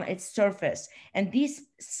proteins on its surface. And these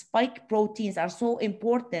spike proteins are so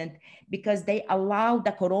important because they allow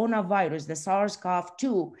the coronavirus, the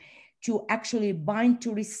SARS-CoV-2, to actually bind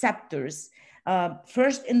to receptors.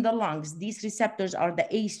 First in the lungs, these receptors are the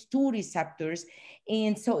ACE2 receptors.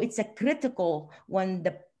 And so it's a critical when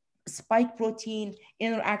the spike protein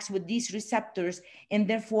interacts with these receptors and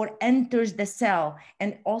therefore enters the cell,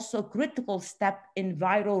 and also critical step in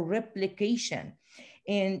viral replication.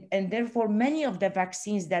 And therefore many of the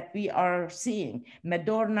vaccines that we are seeing,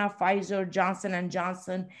 Moderna, Pfizer, Johnson &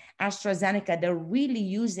 Johnson, AstraZeneca, they're really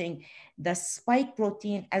using the spike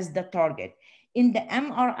protein as the target. In the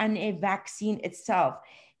mRNA vaccine itself,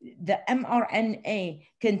 the mRNA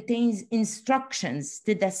contains instructions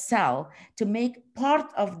to the cell to make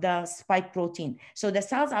part of the spike protein. So the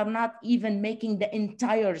cells are not even making the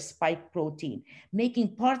entire spike protein,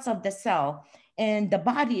 making parts of the cell. And the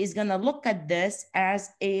body is gonna look at this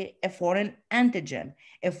as a foreign antigen,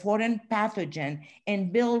 a foreign pathogen,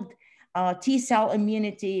 and build T-cell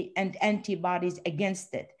immunity and antibodies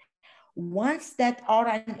against it. Once that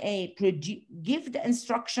RNA give the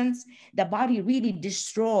instructions, the body really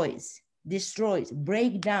destroys,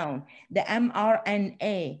 break down the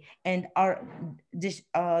mRNA and are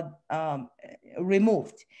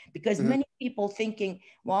removed. Because many people thinking,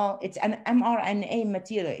 well, it's an mRNA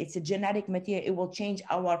material, it's a genetic material, it will change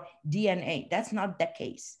our DNA. That's not the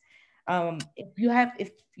case.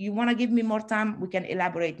 If you want to give me more time, we can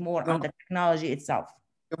elaborate more on the technology itself.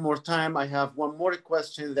 More time. I have one more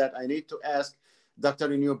question that I need to ask Dr.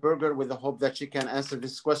 Neuberger with the hope that she can answer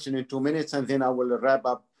this question in 2 minutes, and then I will wrap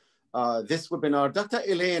up this webinar. Dr.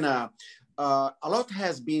 Alina, a lot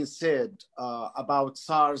has been said about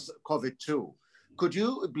SARS-CoV-2. Could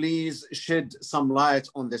you please shed some light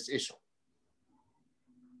on this issue?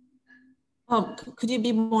 Could you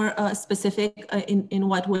be more specific in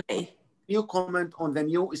what way? Can you comment on the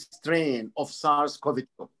new strain of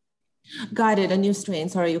SARS-CoV-2? Got it, a new strain.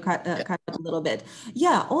 Sorry, you cut out a little bit.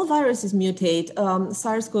 Yeah, all viruses mutate.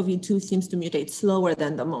 SARS-CoV-2 seems to mutate slower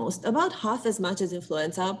than the most, about half as much as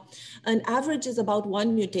influenza. An average is about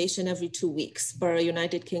 1 mutation every 2 weeks per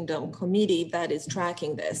United Kingdom committee that is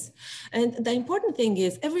tracking this. And the important thing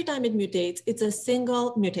is every time it mutates, it's a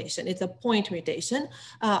single mutation. It's a point mutation,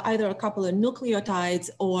 either a couple of nucleotides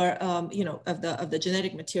or, of the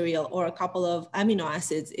genetic material, or a couple of amino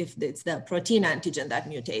acids if it's the protein antigen that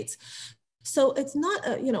mutates. So it's not,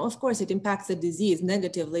 of course, it impacts the disease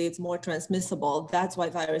negatively. It's more transmissible. That's why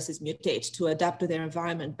viruses mutate, to adapt to their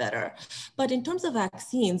environment better. But in terms of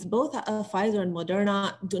vaccines, both Pfizer and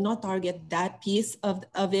Moderna do not target that piece of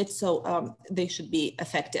it, so they should be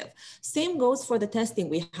effective. Same goes for the testing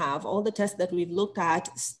we have. All the tests that we've looked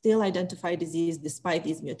at still identify disease despite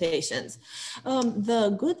these mutations.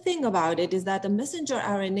 The good thing about it is that the messenger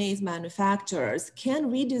RNAs manufacturers can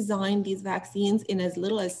redesign these vaccines in as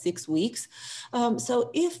little as 6 weeks.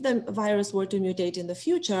 So if the virus were to mutate in the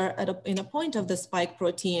future in a point of the spike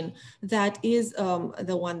protein that is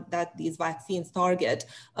the one that these vaccines target,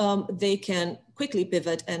 they can quickly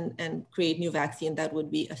pivot and create new vaccine that would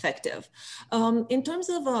be effective. In terms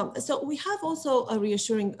of, so we have also a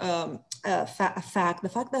reassuring fact, the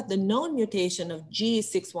fact that the known mutation of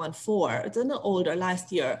G614, it's an older,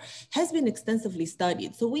 last year, has been extensively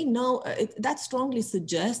studied. So we know that strongly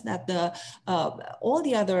suggests that all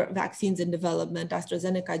the other vaccines in development,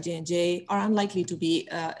 AstraZeneca, J&J, are unlikely to be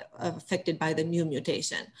affected by the new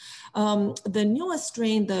mutation. The newest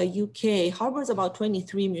strain, the UK, harbors about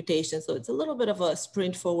 23 mutations. So it's a little bit of a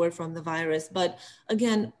sprint forward from the virus, but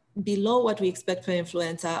again, below what we expect for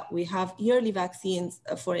influenza. We have yearly vaccines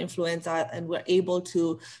for influenza, and we're able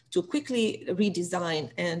to quickly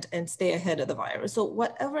redesign and stay ahead of the virus. So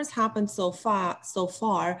whatever's happened so far,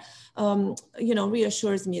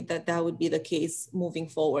 reassures me that that would be the case moving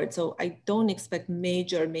forward. So I don't expect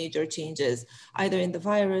major changes either in the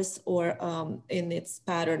virus or in its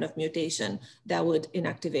pattern of mutation that would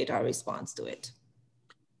inactivate our response to it.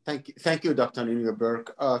 Thank you, Dr.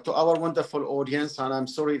 Neuberger. To our wonderful audience, and I'm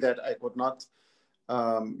sorry that I could not,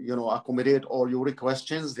 accommodate all your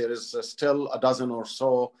questions. There is still a dozen or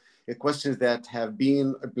so questions that have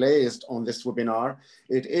been placed on this webinar.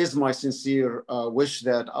 It is my sincere wish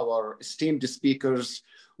that our esteemed speakers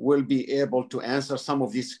will be able to answer some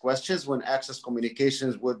of these questions when Access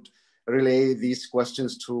Communications would relay these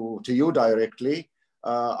questions to you directly.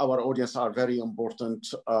 Our audience are very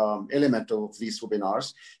important element of these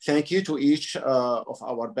webinars. Thank you to each of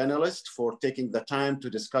our panelists for taking the time to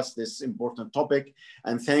discuss this important topic.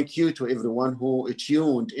 And thank you to everyone who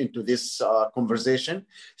tuned into this conversation.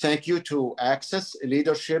 Thank you to Access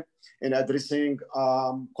leadership in addressing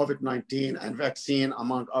COVID-19 and vaccine,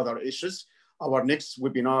 among other issues. Our next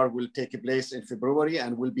webinar will take place in February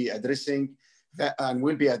and will be addressing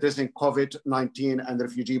COVID-19 and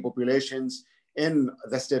refugee populations in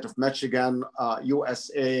the state of Michigan,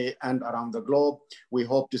 USA, and around the globe. We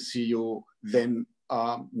hope to see you then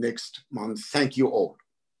next month. Thank you all.